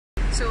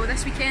So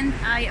this weekend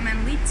I am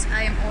in Leeds.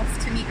 I am off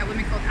to meet a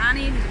woman called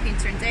Annie, who's a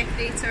painter and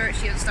decorator.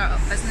 She has a start-up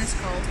business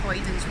called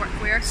Hoydens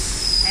Workwear.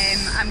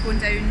 I'm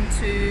going down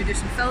to do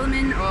some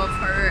filming of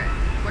her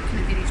working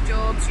at various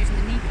jobs, using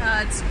the knee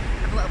pads,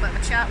 have a little bit of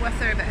a chat with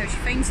her about how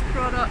she finds the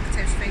product,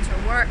 how she finds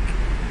her work,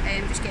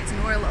 just get to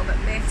know her a little bit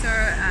better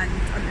and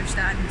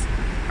understand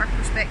her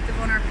perspective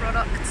on her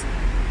product.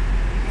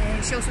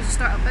 She also has a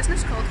start-up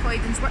business called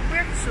Hoydens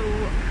Workwear, so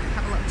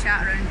have a little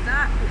chat around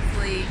that.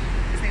 Hopefully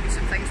there's maybe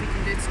some things we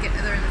can do to get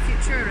together in the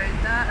future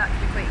around that. That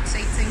could be quite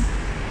exciting.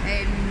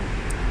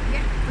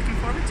 Yeah, looking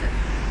forward to it.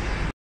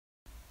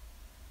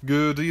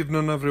 Good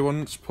evening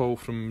everyone, it's Paul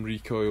from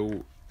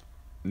Recoil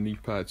knee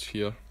pads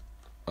here.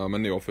 I'm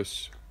in the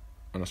office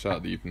on a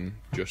Saturday evening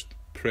just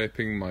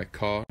prepping my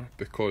car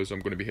because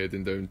I'm going to be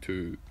heading down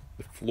to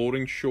the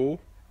flooring show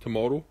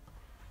tomorrow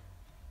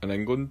in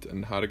England,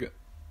 in Harrogate.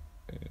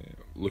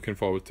 Looking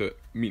forward to it,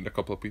 meeting a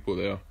couple of people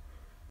there.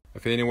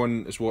 If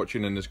anyone is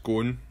watching and is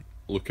going,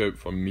 look out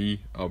for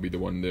me. I'll be the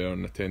one there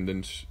in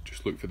attendance.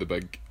 Just look for the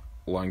big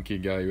lanky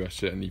guy with a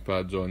set of knee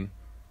pads on.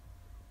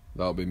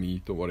 That'll be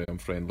me, don't worry, I'm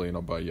friendly and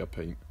I'll buy you a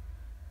pint.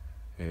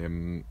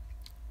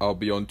 I'll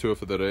be on tour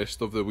for the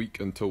rest of the week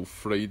until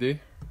Friday.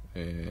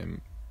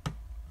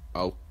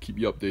 I'll keep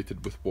you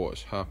updated with what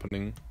is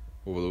happening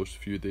over those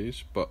few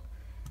days, but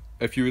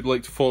if you would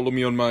like to follow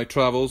me on my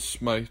travels,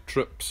 my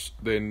trips,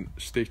 then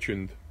stay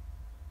tuned.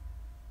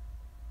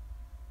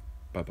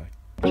 Bye bye.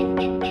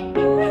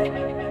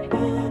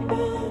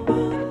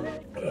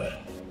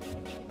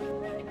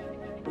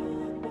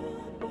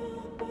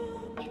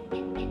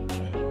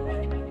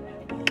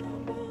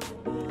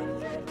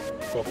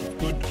 Coffee's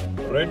good,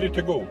 ready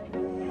to go.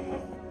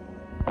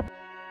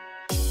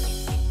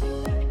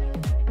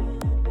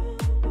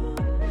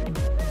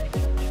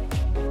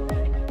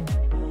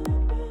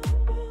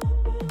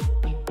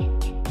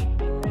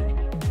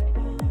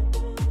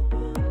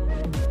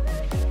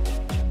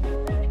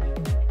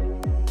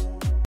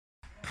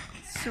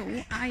 So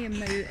I'm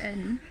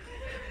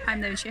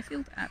now in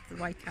Sheffield at the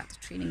YCAT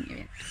training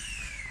area.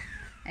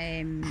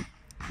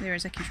 There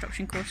is a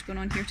construction course going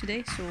on here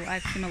today, so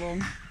I've come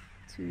along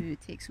to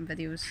take some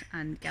videos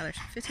and gather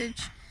some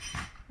footage,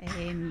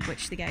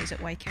 which the guys at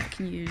YCAT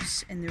can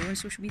use in their own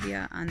social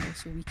media and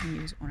also we can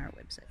use on our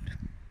website.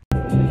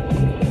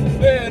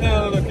 Then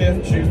I look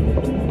at you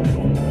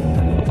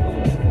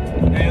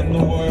and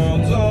the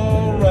world's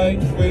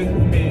alright with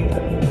me.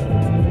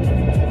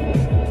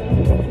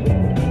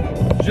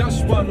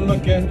 Just one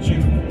look at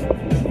you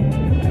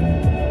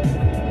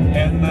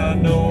and I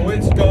know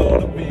it's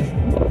gonna be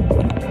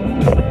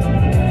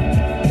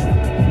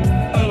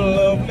a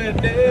lovely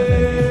day.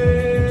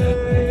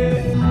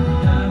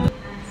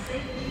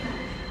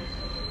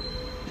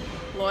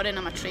 Lauren,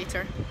 I'm a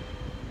traitor.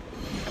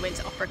 I went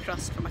to Upper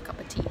Crust for my cup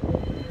of tea.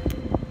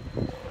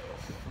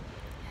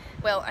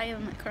 Well, I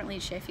am currently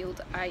in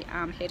Sheffield. I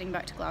am heading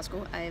back to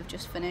Glasgow. I have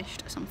just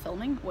finished some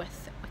filming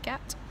with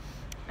Wicket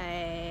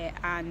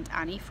and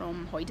Annie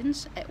from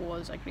Hoydens. It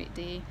was a great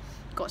day.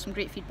 Got some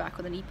great feedback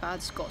on the knee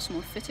pads, got some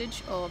more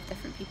footage of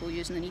different people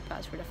using the knee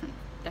pads for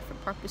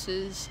different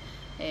purposes,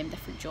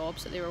 different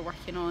jobs that they were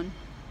working on.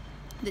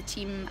 The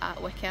team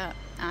at Wicket,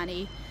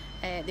 Annie,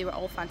 they were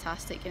all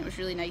fantastic and it was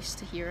really nice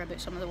to hear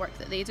about some of the work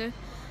that they do,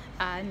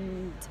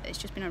 and it's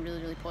just been a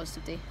really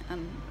positive day.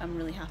 I'm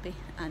really happy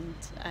and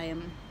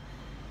I'm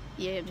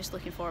just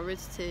looking forward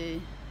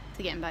to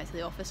getting back to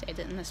the office,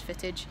 editing this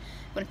footage.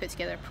 I'm going to put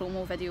together a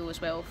promo video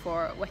as well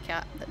for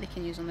Wicket that they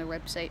can use on their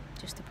website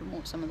just to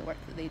promote some of the work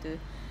that they do,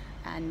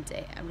 and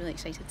I'm really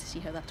excited to see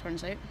how that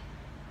turns out.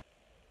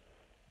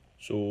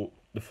 So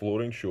the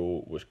flooring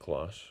show was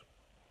class.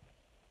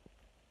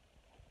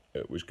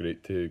 It was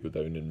great to go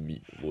down and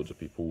meet loads of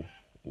people,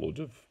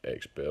 loads of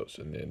experts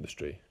in the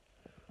industry,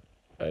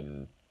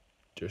 and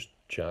just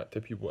chat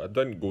to people. I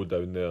didn't go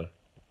down there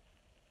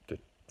to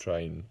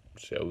try and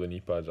sell the knee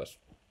pads, that's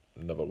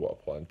never what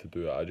I planned to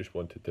do. I just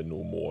wanted to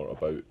know more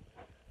about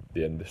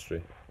the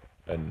industry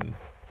and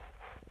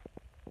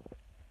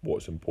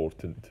what's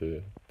important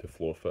to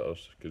floor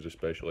fitters, because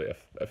especially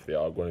if they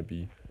are going to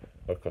be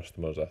our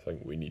customers, I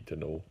think we need to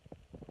know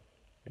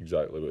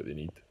exactly what they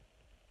need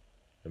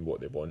and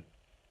what they want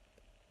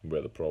and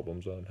where the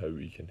problems are and how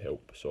we can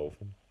help solve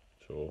them.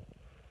 So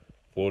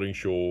flooring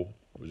show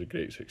was a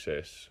great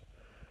success.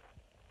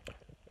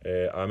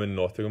 I'm in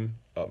Nottingham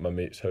at my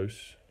mate's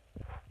house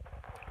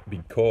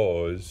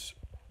because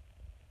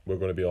we're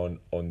going to be on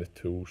the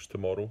tools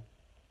tomorrow.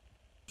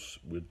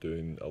 We're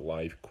doing a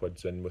live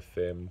quiz in with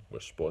them, we're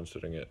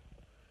sponsoring it.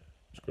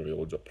 There's going to be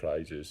loads of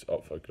prizes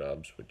up for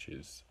grabs, which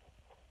is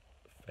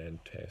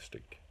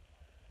fantastic.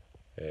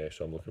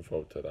 So I'm looking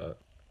forward to that.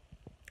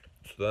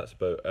 So that's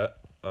about it.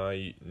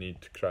 I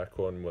need to crack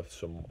on with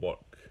some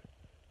work,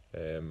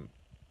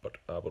 but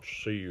I will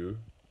see you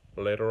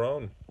later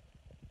on.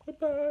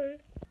 Goodbye.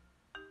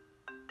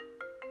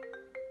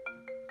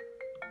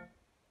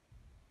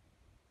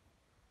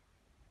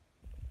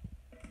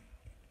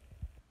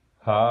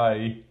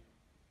 Hi.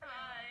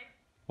 Hi.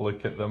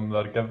 Look at them,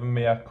 they're giving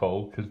me a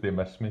call because they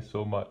miss me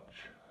so much.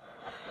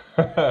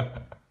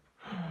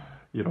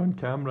 You're on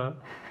camera.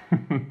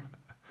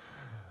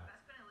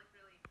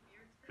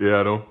 Yeah,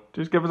 I know.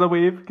 Just give us a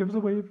wave. Give us a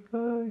wave.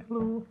 Hi,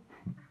 hello.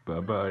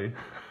 Bye-bye.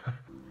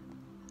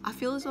 I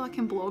feel as though I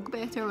can blog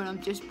better when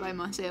I'm just by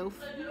myself.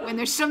 When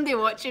there's somebody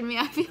watching me,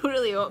 I feel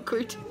really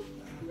awkward.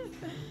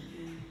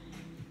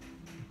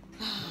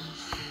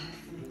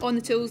 On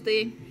the Tools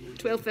Day,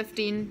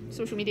 12:15,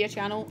 social media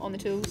channel On the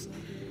Tools,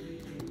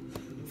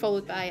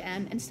 followed by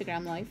an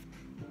Instagram live.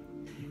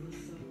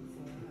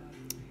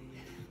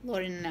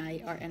 Lauren and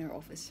I are in our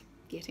office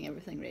getting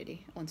everything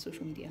ready on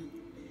social media.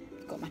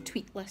 I've got my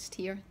tweet list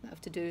here that I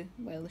have to do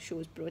while the show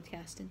is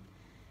broadcasting.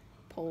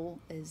 Paul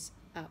is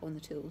at On the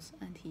Tools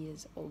and he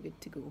is all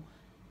good to go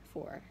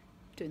for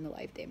doing the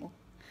live demo.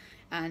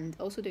 And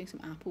also doing some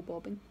apple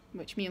bobbing,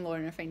 which me and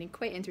Lauren are finding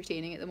quite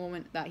entertaining at the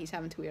moment, that he's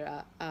having to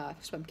wear a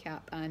swim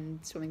cap and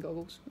swimming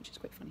goggles, which is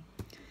quite funny.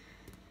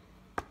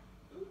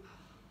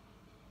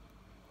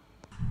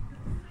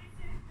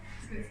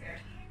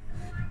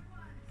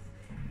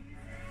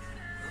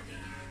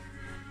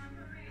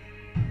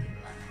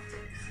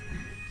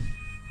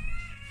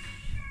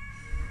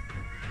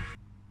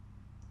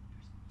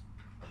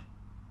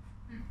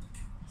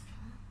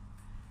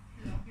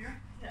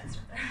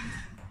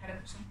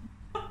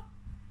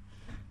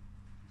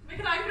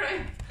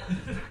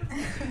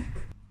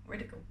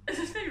 Where'd it go? Is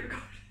this being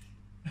recorded?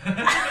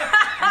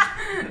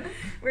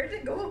 Where'd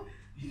it go?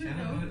 You don't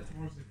know. it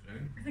towards the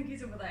ground. I think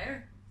he's over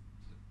there.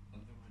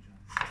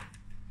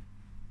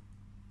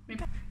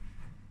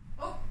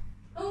 Oh!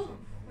 Oh!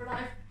 We're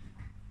live.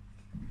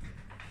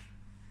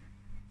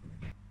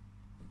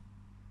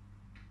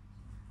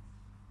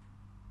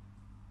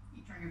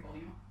 You turn your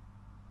volume up.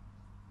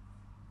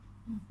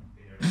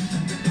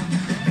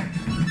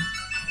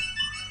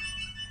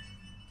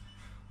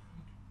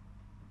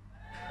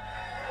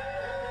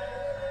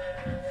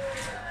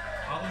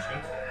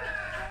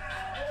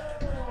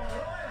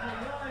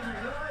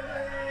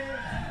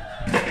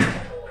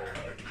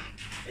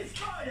 It's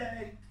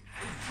Friday,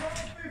 it's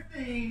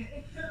 12:15,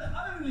 it can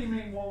only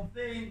mean one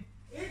thing,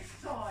 it's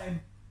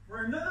time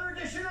for another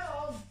edition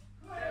of...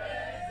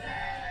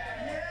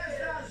 Yes,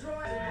 that's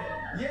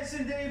right. Yes,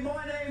 indeed,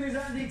 my name is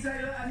Andy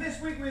Taylor, and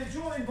this week we're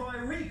joined by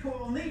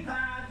Recoil knee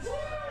pads.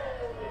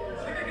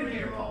 I can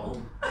hear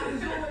Paul.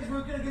 As always,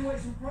 we're going to give away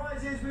some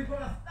prizes. We've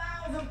got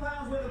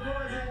 £1,000 worth of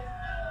prizes.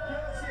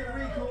 Courtesy of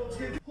Recoil to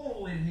give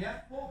Paul in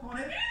here. Paul, come on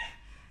in.